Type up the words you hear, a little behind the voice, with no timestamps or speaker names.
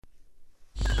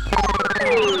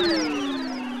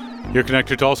You're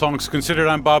connected to All Songs Considered.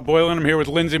 I'm Bob Boylan. I'm here with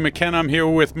Lindsay McKenna. I'm here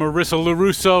with Marissa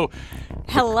LaRusso.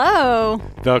 Hello.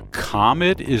 The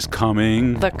Comet is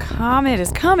coming. The Comet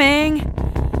is coming.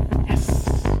 Yes.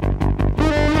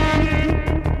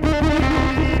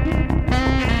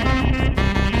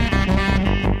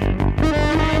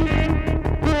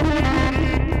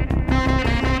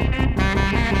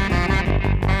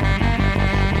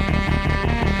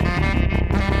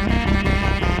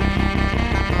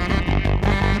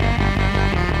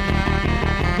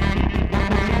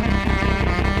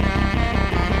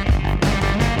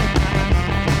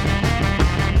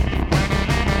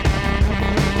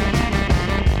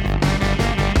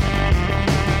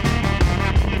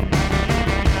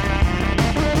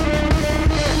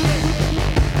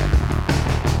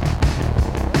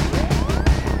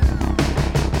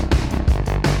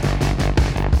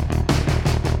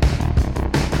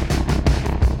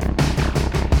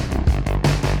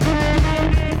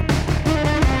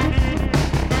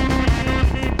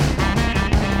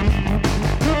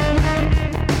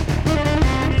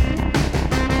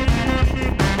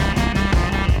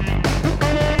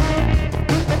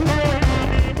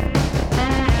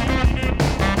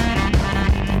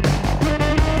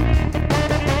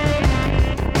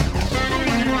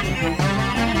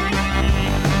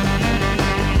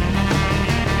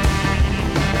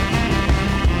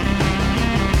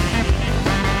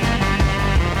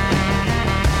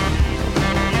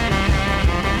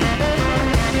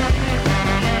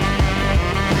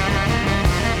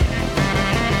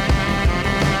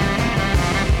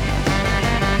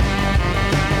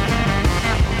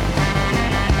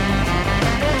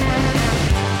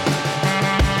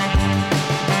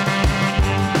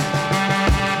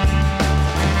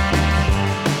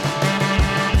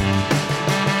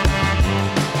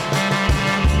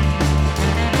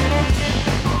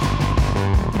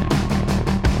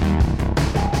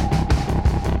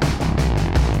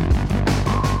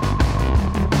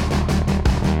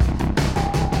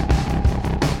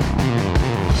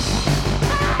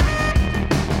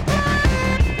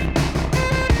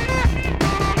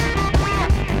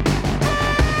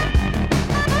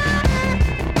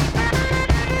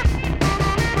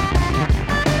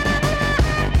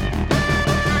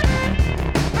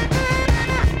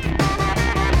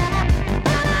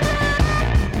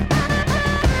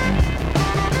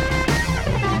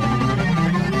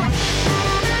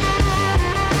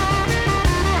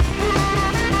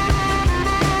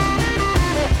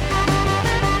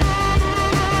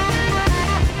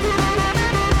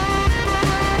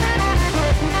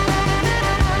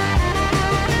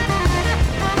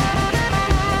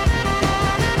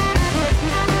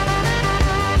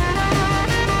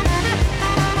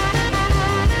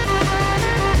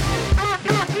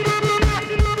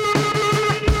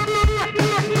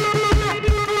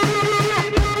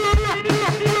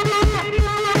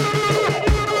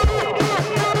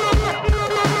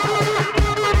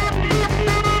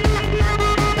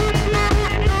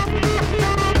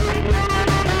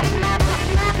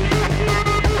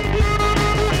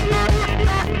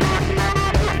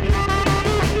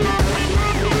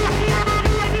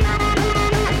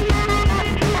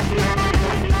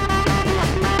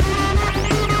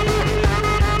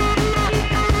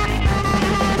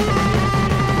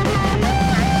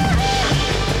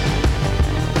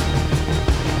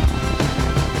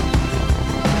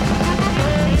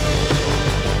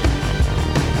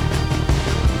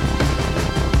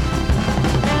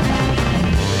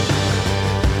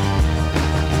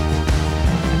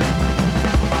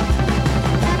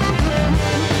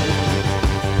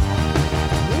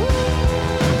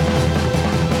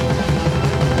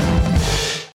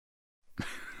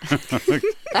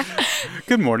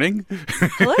 Good morning.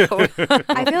 Hello.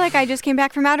 I feel like I just came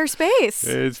back from outer space.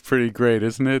 It's pretty great,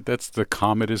 isn't it? That's The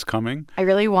Comet is Coming. I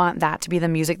really want that to be the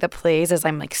music that plays as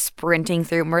I'm like sprinting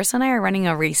through. Marissa and I are running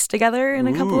a race together in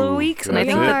a couple of weeks, and I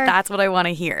think that's what I want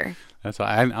to hear.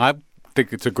 I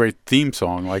think it's a great theme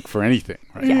song, like for anything.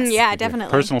 Right? Yes. Yeah,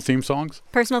 definitely. Personal theme songs?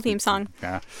 Personal theme song.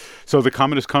 Yeah. So The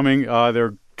Comet is Coming. They're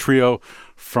a trio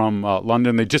from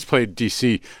London. They just played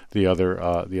DC the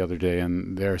other day,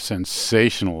 and they're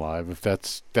sensational live. If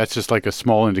that's just like a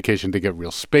small indication, they get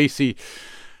real spacey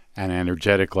and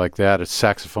energetic like that. It's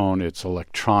saxophone, it's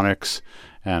electronics,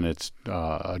 and it's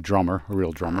a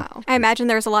real drummer. Wow. I imagine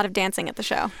there was a lot of dancing at the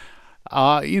show.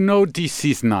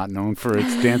 DC's not known for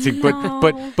its dancing,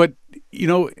 but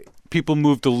people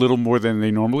moved a little more than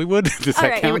they normally would. Does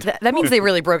that count? That means they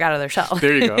really broke out of their shell.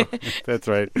 There you go. That's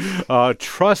right.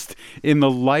 Trust in the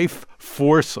Life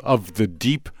Force of the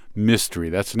Deep Mystery.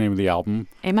 That's the name of the album.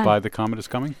 Amen. By The Comet is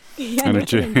Coming. Yeah, and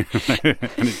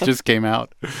it just came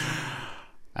out.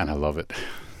 And I love it.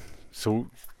 So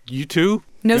you two?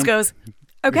 Nose goes.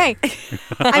 Okay,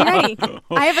 I'm ready.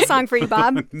 I have a song for you,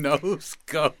 Bob. Nose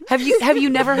go. Have you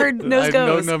never heard Nose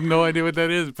Goes? I have no idea what that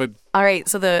is, but... All right,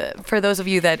 so for those of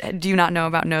you that do not know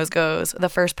about Nose Goes, the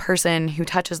first person who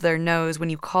touches their nose when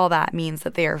you call that means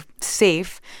that they are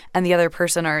safe, and the other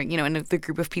person or, in the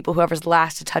group of people, whoever's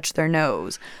last to touch their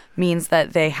nose means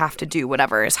that they have to do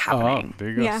whatever is happening. Oh, there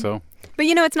you go. Yeah. So... But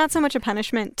it's not so much a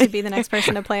punishment to be the next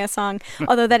person to play a song,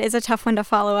 although that is a tough one to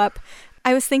follow up.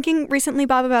 I was thinking recently,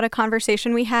 Bob, about a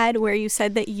conversation we had where you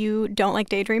said that you don't like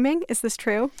daydreaming. Is this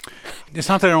true? It's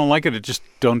not that I don't like it. It just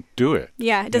don't do it.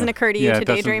 Yeah, it doesn't occur to you to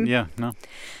daydream. Yeah, no.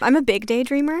 I'm a big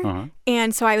daydreamer. Uh-huh.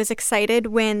 And so I was excited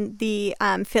when the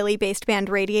Philly-based band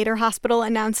Radiator Hospital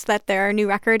announced that their new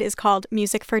record is called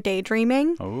Music for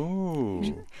Daydreaming.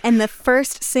 Oh. And the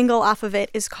first single off of it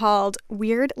is called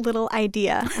Weird Little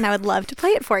Idea. And I would love to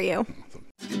play it for you.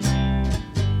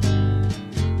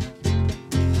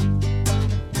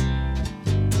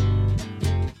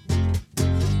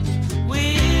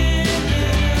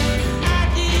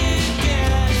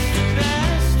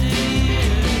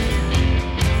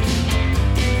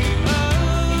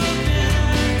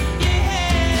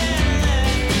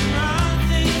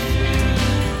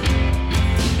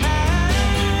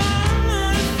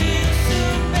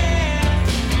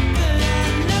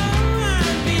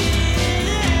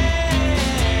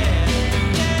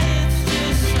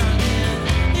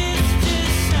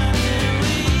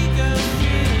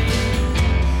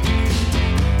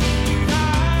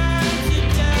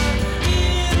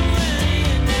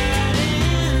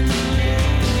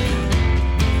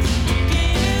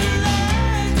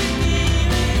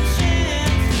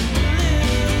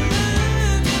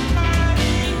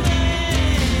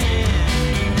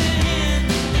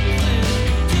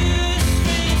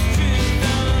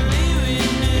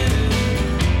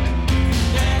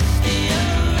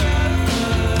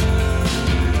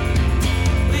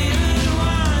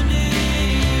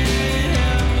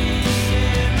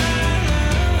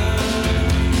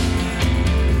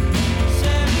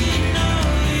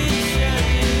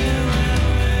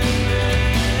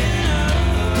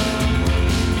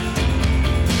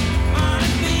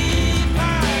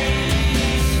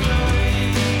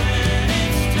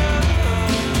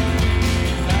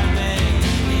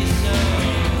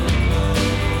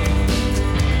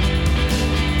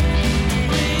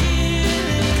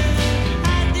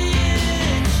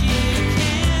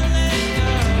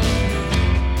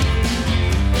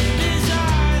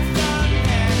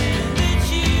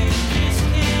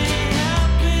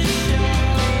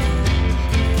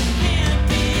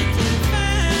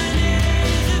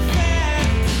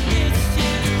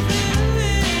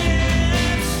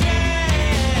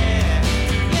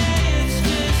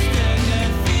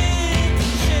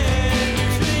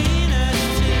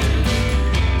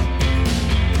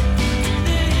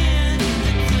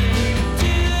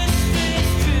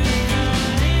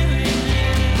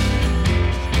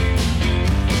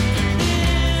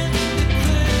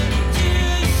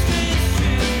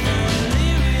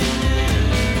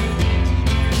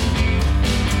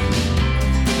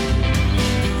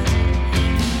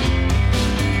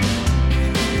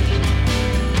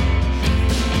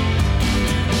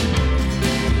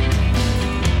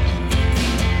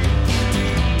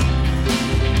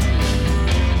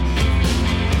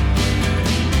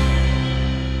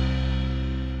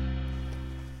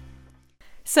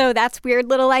 So that's Weird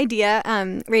Little Idea.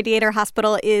 Radiator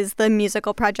Hospital is the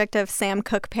musical project of Sam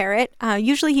Cooke Parrott.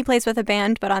 Usually he plays with a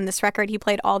band, but on this record he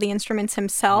played all the instruments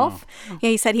himself. Oh. Yeah,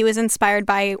 he said he was inspired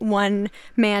by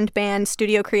one-man band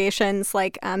studio creations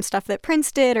like stuff that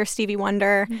Prince did or Stevie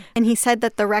Wonder. Mm. And he said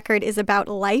that the record is about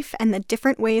life and the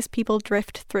different ways people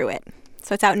drift through it.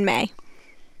 So it's out in May.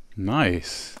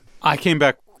 Nice. I came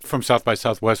back from South by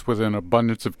Southwest with an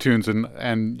abundance of tunes,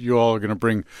 and you all are going to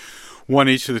bring one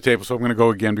each to the table, so I'm going to go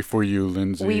again before you,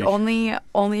 Lindsay. We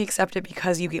only accept it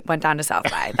because you went down to South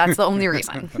by. That's the only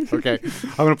reason. Okay.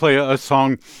 I'm going to play a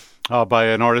song by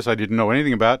an artist I didn't know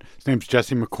anything about. His name's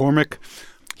Jesse McCormack.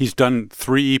 He's done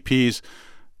 3 EPs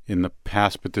in the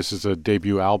past, but this is a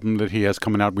debut album that he has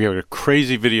coming out. We have a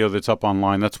crazy video that's up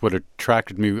online. That's what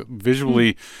attracted me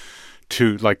visually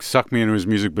to suck me into his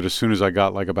music, but as soon as I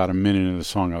got about a minute into the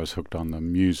song, I was hooked on the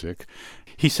music.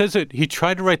 He says that he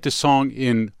tried to write the song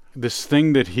in this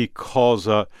thing that he calls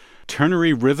a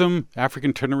ternary rhythm,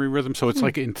 African ternary rhythm. So it's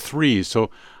in threes. So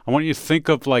I want you to think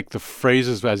of the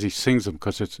phrases as he sings them,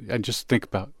 and just think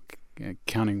about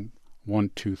counting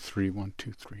 1, 2, 3, 1,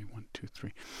 2, 3, 1, 2,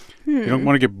 3. You don't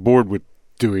want to get bored with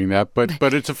doing that, but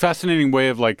it's a fascinating way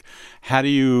of how do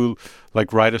you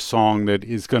write a song that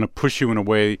is going to push you in a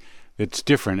way It's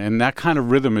different, and that kind of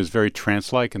rhythm is very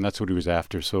trance-like, and that's what he was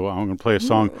after. So I'm going to play a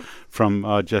song from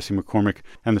Jesse McCormick,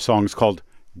 and the song is called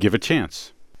 "Give a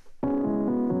Chance."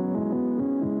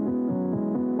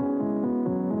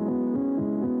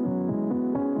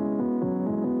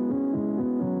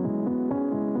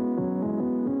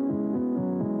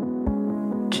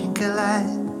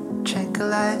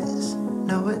 Tranquilize,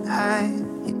 know it high,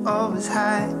 you always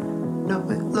high, know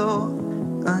it low,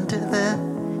 under the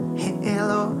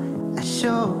halo, I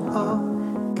show,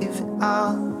 give it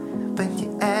all, when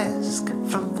you ask,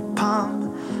 from the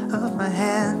palm of my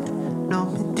hand, know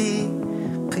me deep,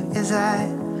 as I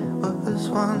was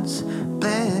once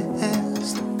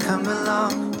blessed, come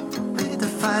along,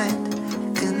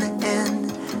 redefined, gonna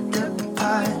end up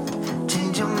apart,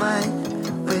 change your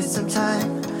mind, waste some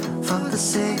time, for the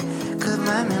sake of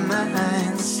my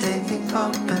mind, stay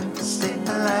open, stay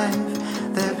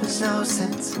alive. There is no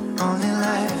sense, only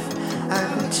life. I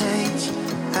will change,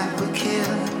 I will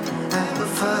kill, I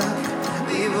will fuck,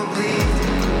 we will bleed.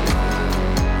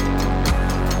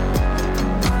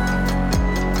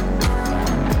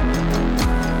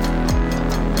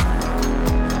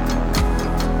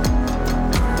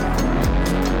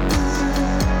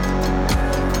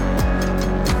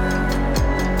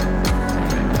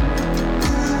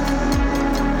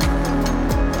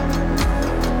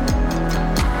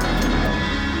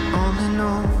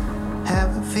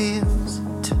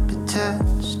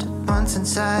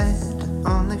 Inside,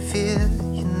 only fear,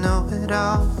 you know it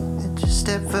all. And just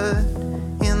step foot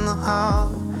in the hall,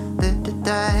 let it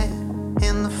die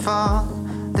in the fall,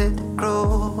 let it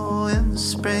grow in the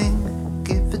spring.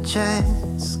 Give a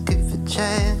chance, give a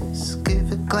chance,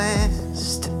 give a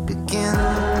glance to begin.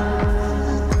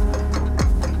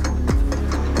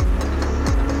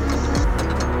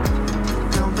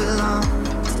 Don't belong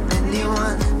to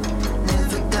anyone,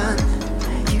 never done.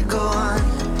 You go on,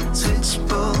 switch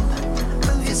bulb.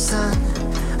 Sun,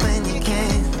 when you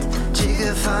can't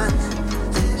trigger fun,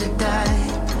 let it die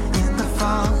in the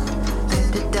fall,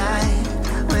 let it die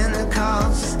when it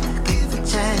calls. Give a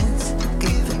chance,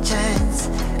 give a chance,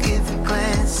 give a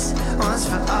glance, once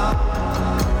for all.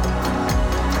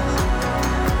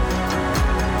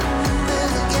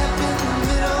 There's a gap in the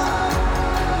middle.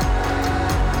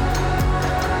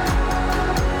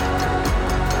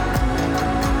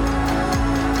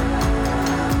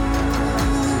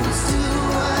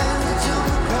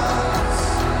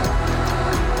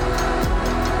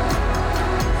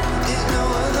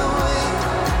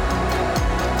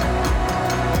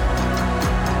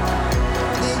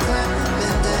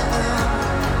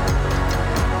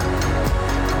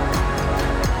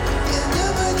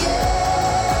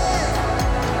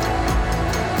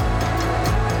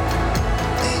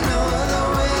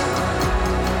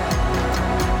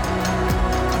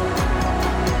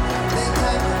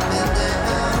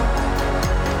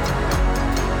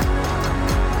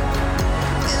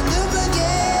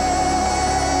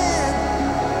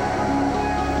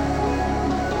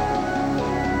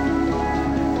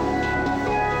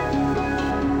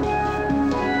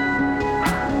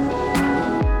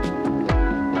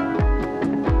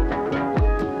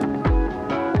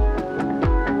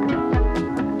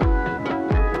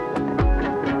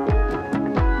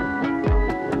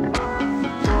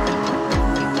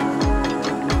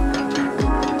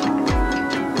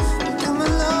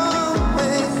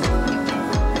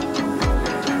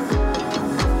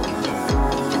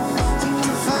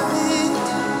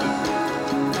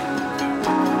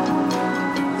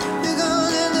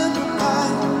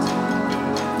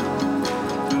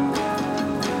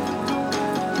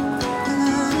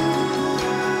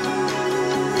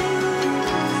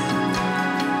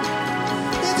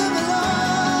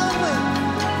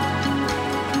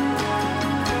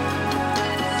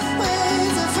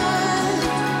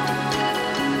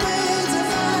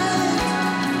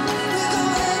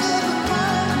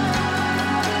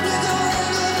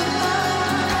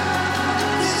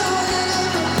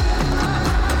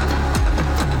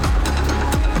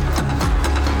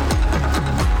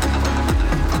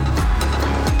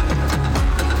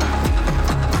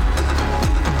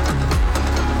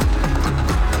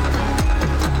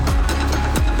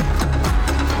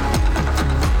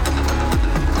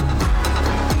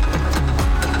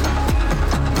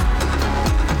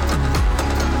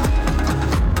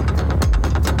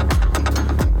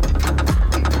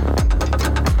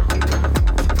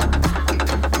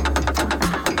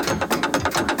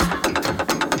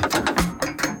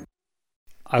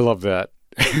 I love that.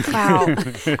 Wow.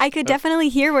 I could definitely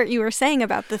hear what you were saying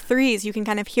about the threes. You can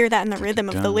kind of hear that in the rhythm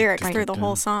of the lyrics through the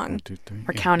whole song.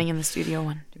 We're counting in the studio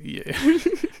one. Yeah.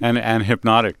 and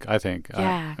hypnotic, I think.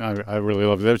 Yeah. I really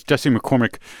love it. There's Jesse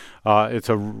McCormick. It's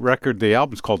a record. The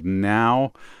album's called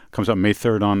Now. Comes out May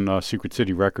 3rd on Secret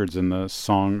City Records. And the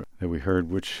song that we heard,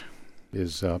 which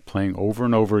is playing over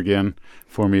and over again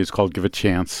for me, is called Give a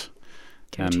Chance.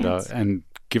 And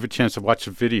give a chance to watch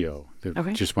the video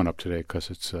that just went up today, because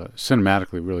it's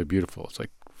cinematically really beautiful. It's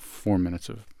like 4 minutes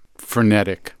of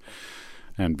frenetic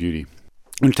and beauty.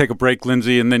 We're going to take a break,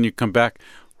 Lindsay, and then you come back.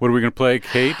 What are we going to play?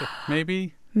 Cate,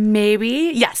 maybe?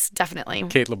 Maybe. Yes, definitely.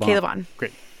 Cate Le Bon. Cate Le Bon.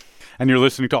 Great. And you're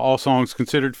listening to All Songs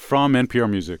Considered from NPR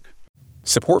Music.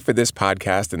 Support for this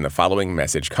podcast and the following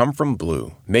message come from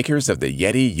Blue, makers of the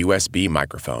Yeti USB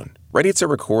microphone. Ready to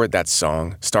record that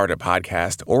song, start a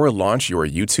podcast, or launch your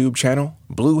YouTube channel?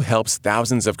 Blue helps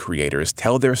thousands of creators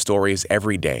tell their stories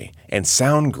every day and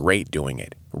sound great doing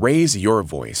it. Raise your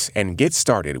voice and get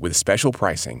started with special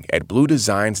pricing at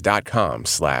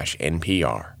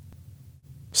bluedesigns.com/NPR.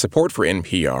 Support for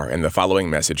NPR and the following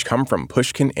message come from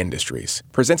Pushkin Industries,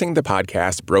 presenting the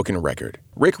podcast Broken Record.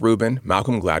 Rick Rubin,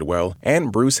 Malcolm Gladwell,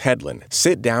 and Bruce Headland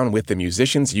sit down with the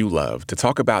musicians you love to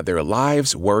talk about their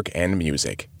lives, work, and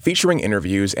music. Featuring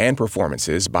interviews and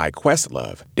performances by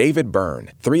Questlove, David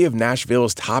Byrne, 3 of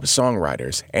Nashville's top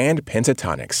songwriters, and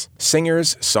Pentatonics,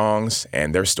 singers, songs,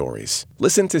 and their stories.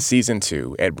 Listen to Season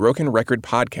 2 at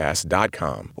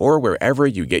brokenrecordpodcast.com or wherever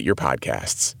you get your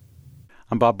podcasts.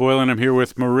 I'm Bob Boylan. I'm here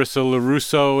with Marissa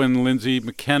LaRusso and Lindsay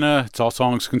McKenna. It's All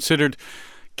Songs Considered.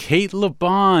 Cate Le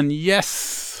Bon,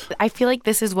 yes. I feel like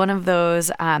this is one of those,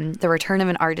 the return of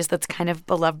an artist that's kind of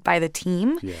beloved by the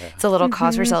team. Yeah. It's a little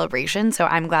cause for celebration, so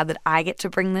I'm glad that I get to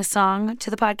bring this song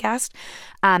to the podcast.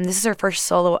 This is her first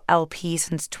solo LP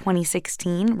since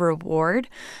 2016, Reward.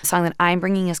 The song that I'm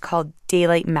bringing is called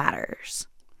Daylight Matters.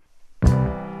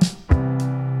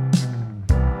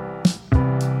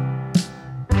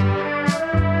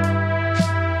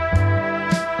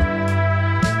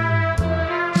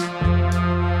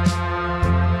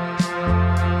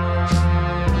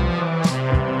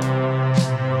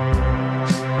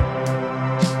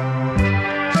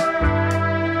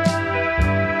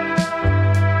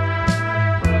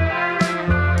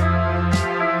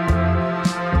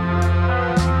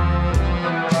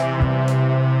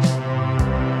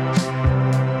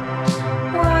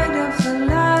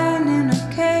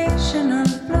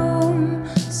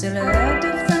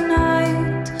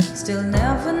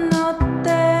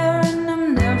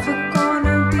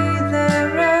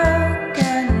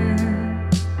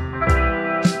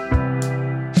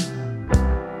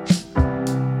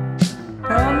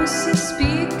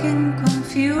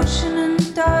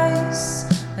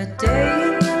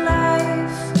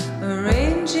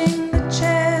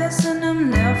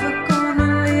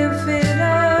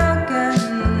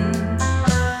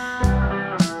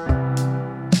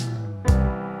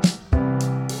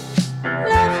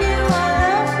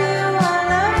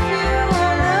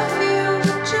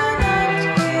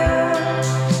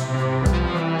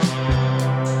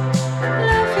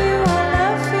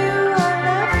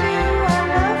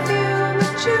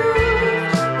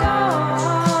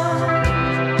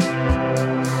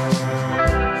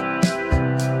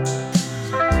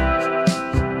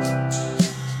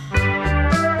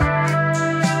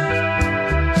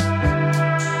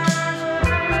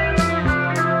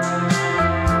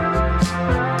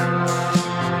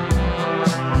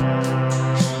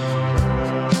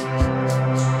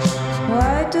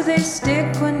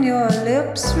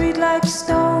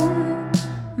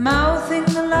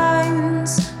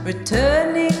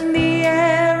 Returning the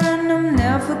air, and I'm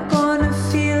never gonna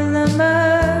feel them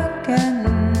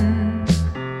again.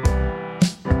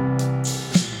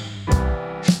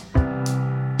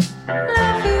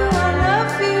 Love you, I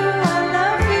love you, I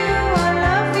love you, I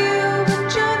love you,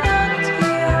 but you're not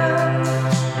here.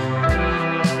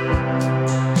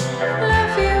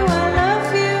 Love you, I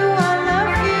love you, I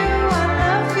love you, I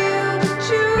love you, but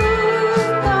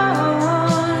you're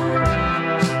gone.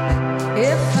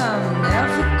 If I'm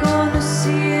never gonna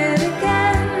see it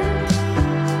again,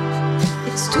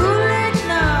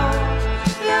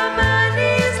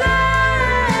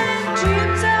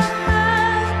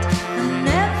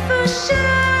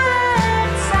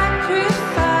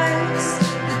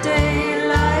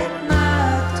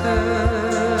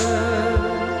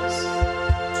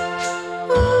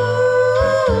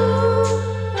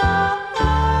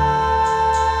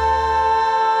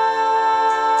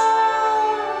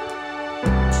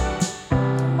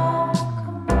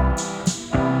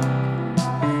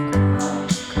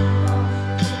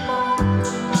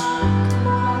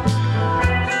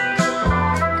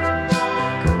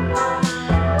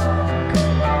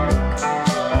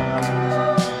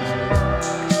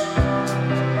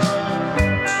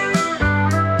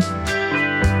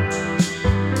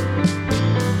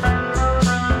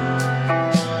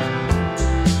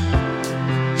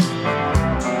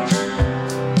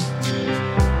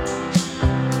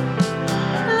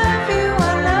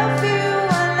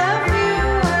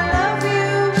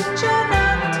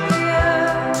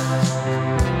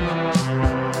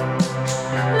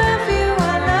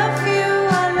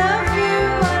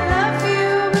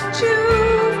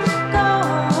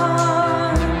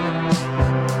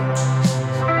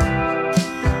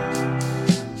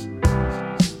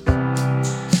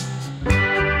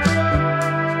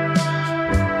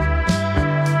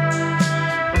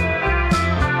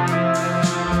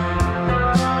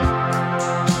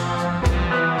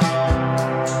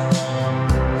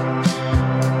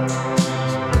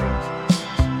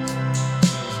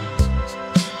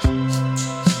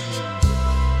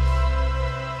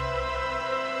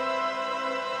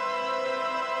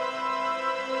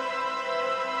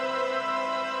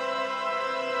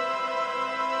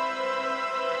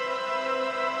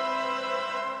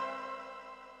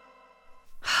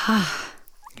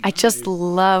 I just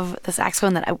love the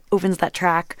saxophone that opens that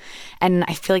track, and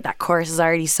I feel like that chorus is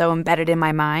already so embedded in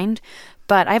my mind.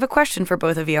 But I have a question for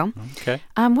both of you. Okay.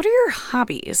 What are your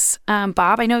hobbies?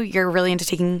 Bob, I know you're really into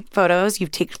taking photos. You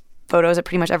take photos at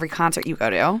pretty much every concert you go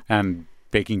to. And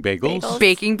baking bagels.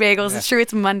 Baking bagels. It's true.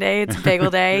 It's Monday. It's bagel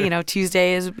day.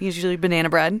 Tuesday is usually banana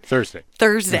bread. Thursday.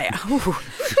 Ooh.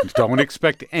 Don't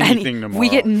expect anything tomorrow. We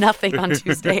get nothing on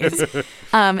Tuesdays.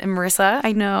 And Marissa,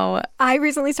 I know. I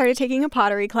recently started taking a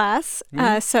pottery class,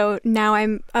 so now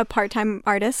I'm a part-time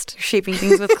artist. Shaping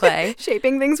things with clay.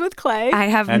 Shaping things with clay. I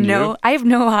have no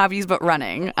hobbies but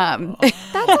running.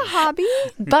 That's a hobby.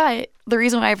 But the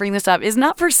reason why I bring this up is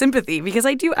not for sympathy, because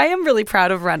I am really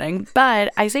proud of running.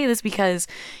 But I say this because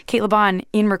Cate LeBon,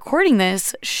 in recording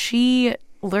this, she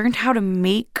learned how to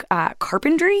make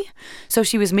carpentry. So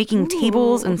she was making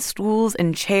tables and stools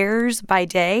and chairs by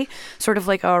day, sort of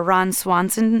like a Ron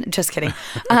Swanson. Just kidding.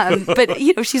 But,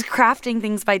 she's crafting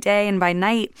things by day, and by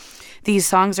night, these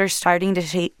songs are starting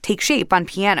to take shape on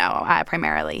piano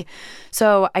primarily.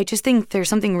 So I just think there's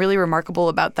something really remarkable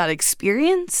about that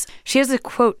experience. She has a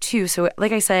quote too. So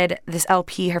like I said, this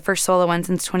LP, her first solo one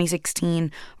since 2016,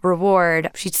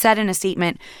 Reward, she said in a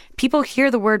statement, people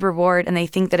hear the word reward and they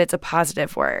think that it's a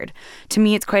positive word. To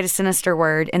me, it's quite a sinister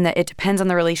word in that it depends on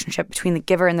the relationship between the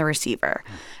giver and the receiver.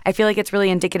 I feel like it's really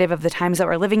indicative of the times that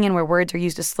we're living in, where words are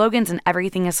used as slogans and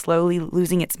everything is slowly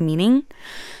losing its meaning.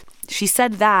 She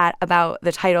said that about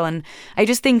the title, and I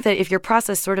just think that if your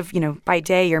process sort of, by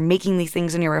day you're making these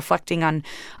things and you're reflecting on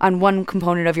one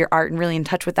component of your art and really in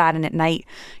touch with that, and at night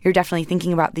you're definitely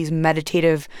thinking about these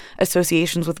meditative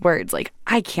associations with words. Like,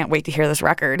 I can't wait to hear this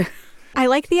record. I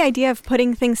like the idea of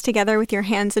putting things together with your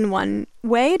hands in one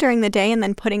way during the day and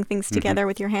then putting things together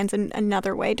with your hands in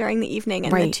another way during the evening,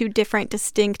 and the two different,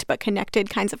 distinct but connected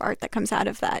kinds of art that comes out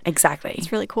of that. Exactly.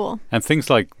 It's really cool. And things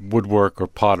like woodwork or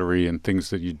pottery and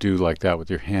things that you do like that with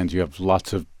your hands, you have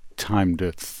lots of time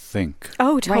to think.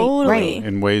 Oh, totally. Right.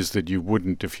 In ways that you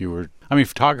wouldn't if you were...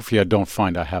 photography, I don't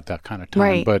find I have that kind of time.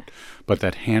 Right. But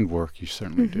that handwork, you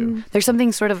certainly do. There's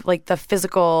something sort of like the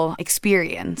physical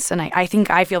experience, and I think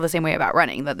I feel the same way about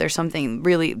running, that there's something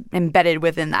really embedded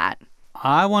within that.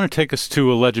 I want to take us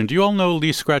to a legend. Do you all know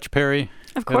Lee Scratch Perry?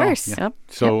 Of course. Yeah. Yep.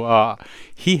 So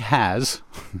he has,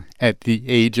 at the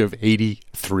age of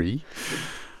 83,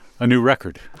 a new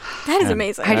record. That is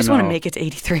amazing. I just want to make it to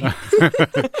 83.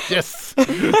 Yes.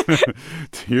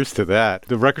 Here's to that.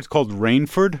 The record's called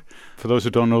Rainford. For those who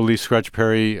don't know Lee Scratch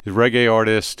Perry, the reggae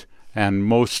artist, and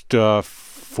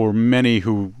for many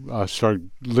who started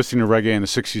listening to reggae in the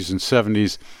 60s and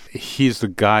 70s, he's the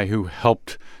guy who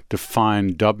helped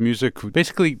define dub music,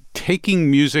 basically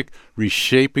taking music,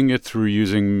 reshaping it through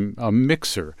using a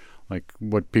mixer, like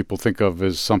what people think of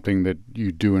as something that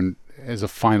you do as a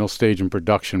final stage in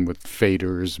production with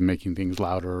faders, making things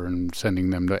louder and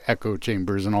sending them to echo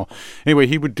chambers and all. Anyway,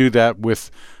 he would do that with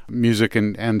music,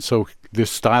 and so this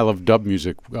style of dub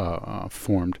music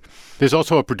formed. There's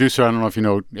also a producer, I don't know if you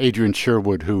know, Adrian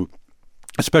Sherwood, who,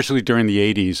 especially during the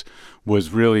 80s, was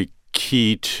really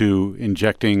key to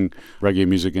injecting reggae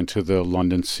music into the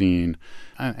London scene.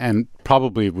 And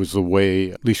probably it was the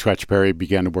way Lee Scratch Perry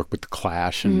began to work with The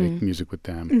Clash and make music with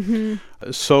them.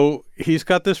 So he's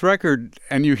got this record,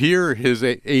 and you hear his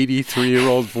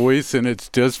 83-year-old voice, and it's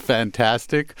just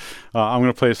fantastic. I'm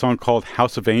going to play a song called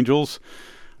House of Angels.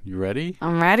 You ready?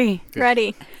 I'm ready. Good.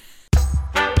 Ready.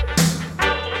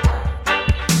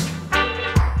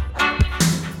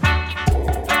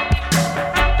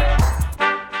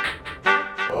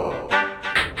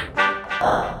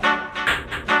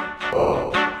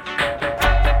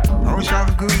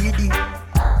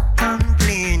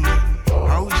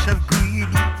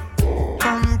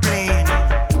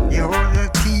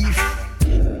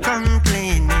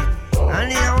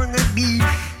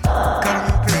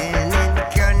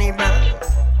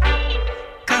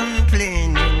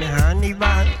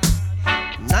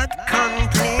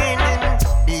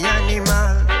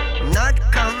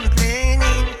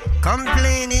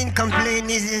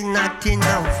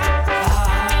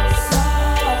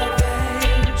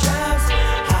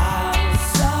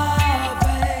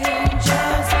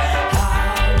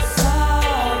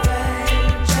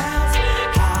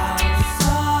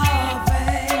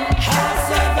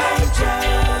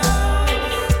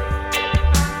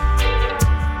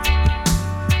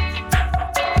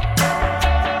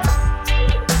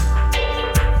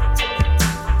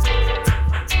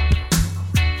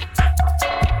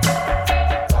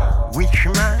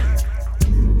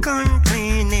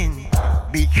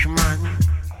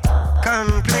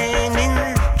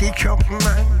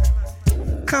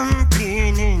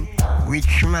 Complaining,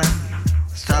 which man?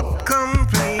 Stop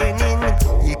complaining.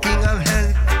 You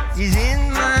is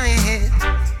in my head.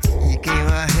 The king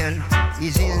of help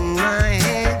is in my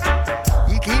head.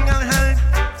 The king of help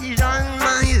is on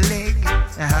my leg.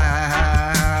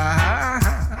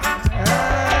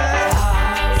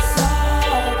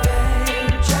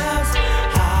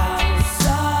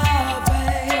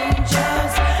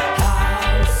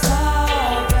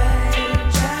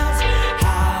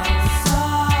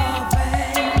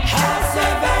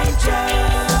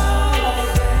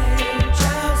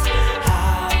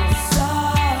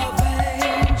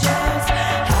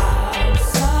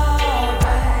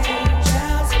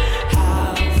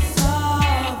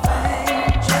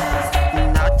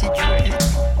 Naughty dread,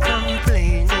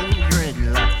 complaining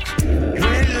dreadlocks.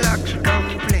 Dreadlocks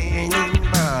complaining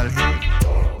bald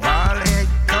head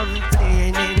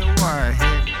complaining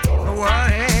warhead.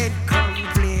 Warhead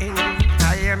complaining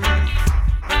diamond.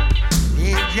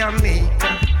 In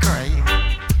Jamaica crying,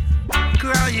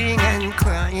 crying and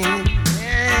crying.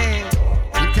 Yeah.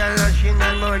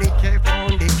 International Monetary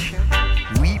Foundation,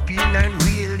 weeping and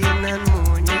wailing and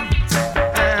mourning.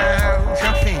 House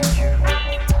of angel,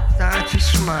 start to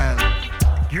smile,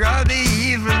 draw the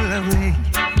evil away.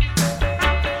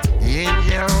 In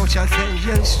the house of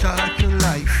angel, start to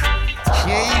life,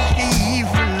 chase the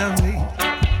evil away.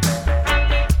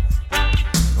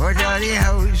 Out of the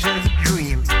house of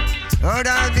dream, out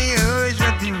of the house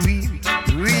of the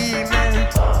dream,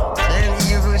 send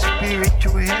evil spirit to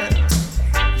hell.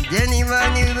 Then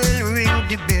Emmanuel will ring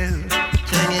the bell,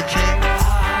 sing it, sing.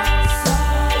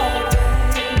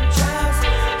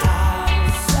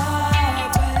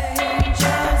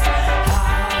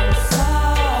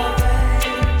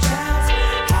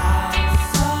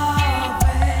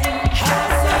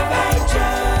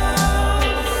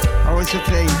 House of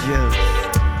angels.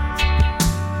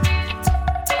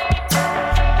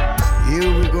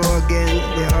 Here we go again,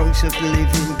 the house of the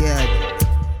living God.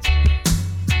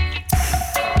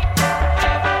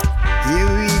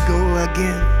 Here we go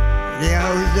again, the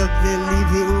house of the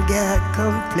living God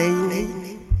complaining.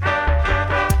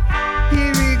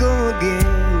 Here we go again,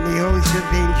 the house of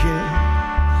angels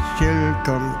still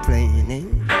complaining.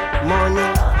 Money,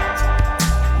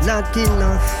 not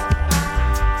enough.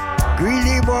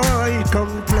 Greedy boy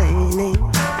complaining.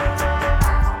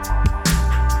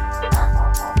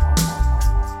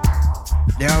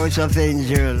 The house of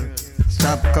angel,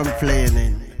 stop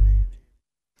complaining.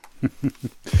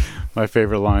 My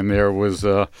favorite line there was,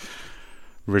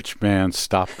 "Rich man,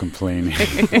 stop complaining."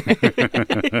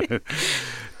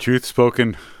 Truth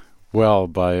spoken well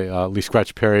by Lee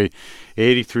Scratch Perry,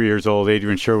 83 years old.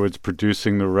 Adrian Sherwood's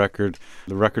producing the record.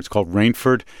 The record's called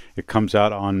Rainford. It comes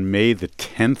out on May the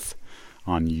 10th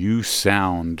on U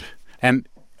Sound. And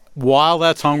while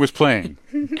that song was playing,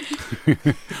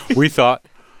 we thought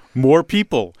more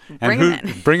people. Bring 'em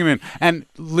in. Bring them in. And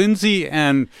Lindsay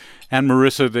and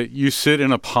Marissa, that you sit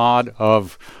in a pod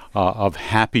of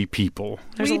happy people.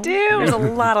 We do. There's a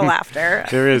lot of laughter.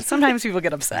 There is. Sometimes people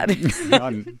get upset.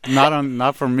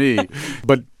 Not from me,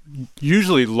 but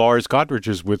usually Lars Godrich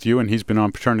is with you, and he's been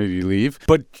on paternity leave.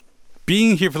 But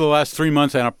being here for the last 3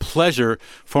 months, and a pleasure,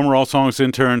 former All Songs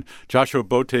intern Joshua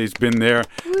Bote's been there,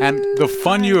 and the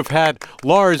fun you have had,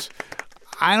 Lars.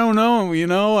 I don't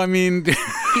know, I mean...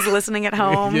 He's listening at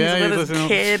home. Yeah, he's with he's his listening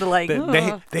kid. Like,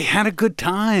 they had a good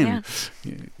time.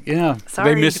 Yeah.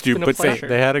 Sorry, they missed it's you, been a but pleasure.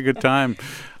 they had a good time.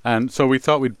 And so we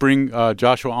thought we'd bring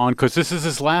Joshua on, because this is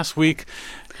his last week,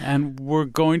 and we're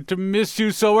going to miss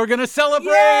you, so we're going to celebrate!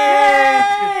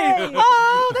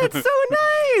 oh, that's so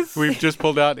nice. We've just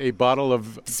pulled out a bottle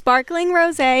of... Sparkling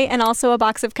rosé and also a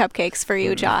box of cupcakes for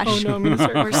you, Josh. Oh no, I'm gonna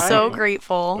start We're so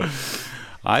grateful.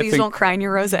 I Please think, don't cry in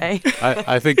your rosé.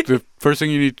 I think the first thing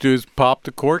you need to do is pop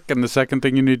the cork, and the second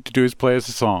thing you need to do is play us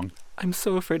a song. I'm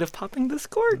so afraid of popping this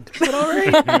cork. Is that all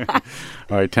right?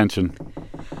 All right, tension.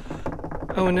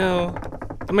 Oh no.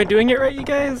 Am I doing it right, you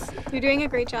guys? You're doing a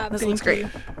great job. This looks great.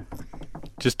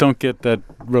 Just don't get that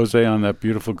rosé on that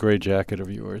beautiful gray jacket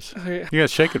of yours. Okay. You got to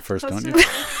shake it first, don't you?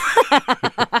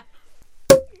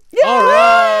 All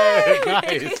right!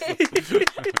 Nice!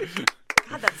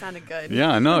 God, that sounded good.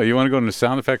 Yeah, I know. You want to go into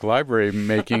sound effect library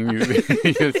making.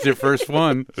 It's your first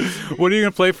one. What are you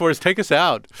going to play for us? Take us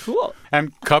out. Cool.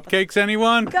 And cupcakes,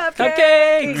 anyone?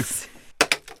 Cupcakes!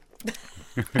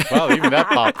 Wow, even that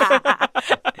pops.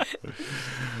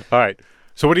 All right.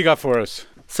 So what do you got for us?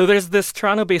 So there's this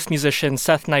Toronto-based musician,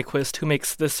 Seth Nyquist, who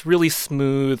makes this really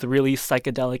smooth, really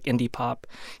psychedelic indie pop.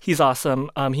 He's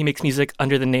awesome. He makes music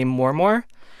under the name Mormor.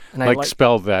 And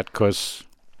Spell that, because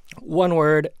One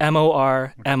word,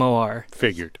 Mormor.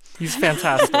 Figured. He's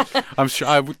fantastic. I'm sure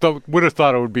I would have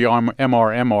thought it would be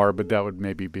MR, but that would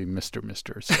maybe be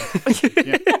Mr. So,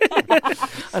 yeah.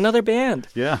 Another band.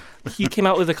 Yeah. He came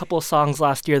out with a couple of songs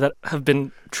last year that have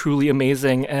been truly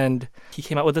amazing, and he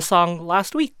came out with a song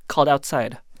last week called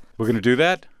Outside. We're going to do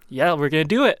that? Yeah, we're going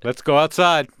to do it. Let's go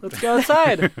outside. Let's go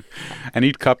outside. And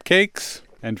eat cupcakes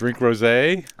and drink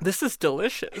rosé. This is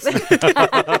delicious.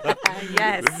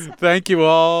 Yes. Thank you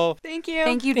all. Thank you.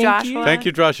 Thank you, Thank Joshua. you. Thank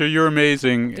you, Joshua. You're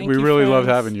amazing. Thank we you, really love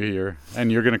friends. having you here.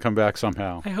 And you're going to come back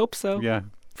somehow. I hope so. Yeah.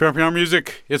 For NPR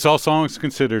Music, it's All Songs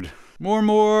Considered.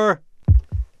 More.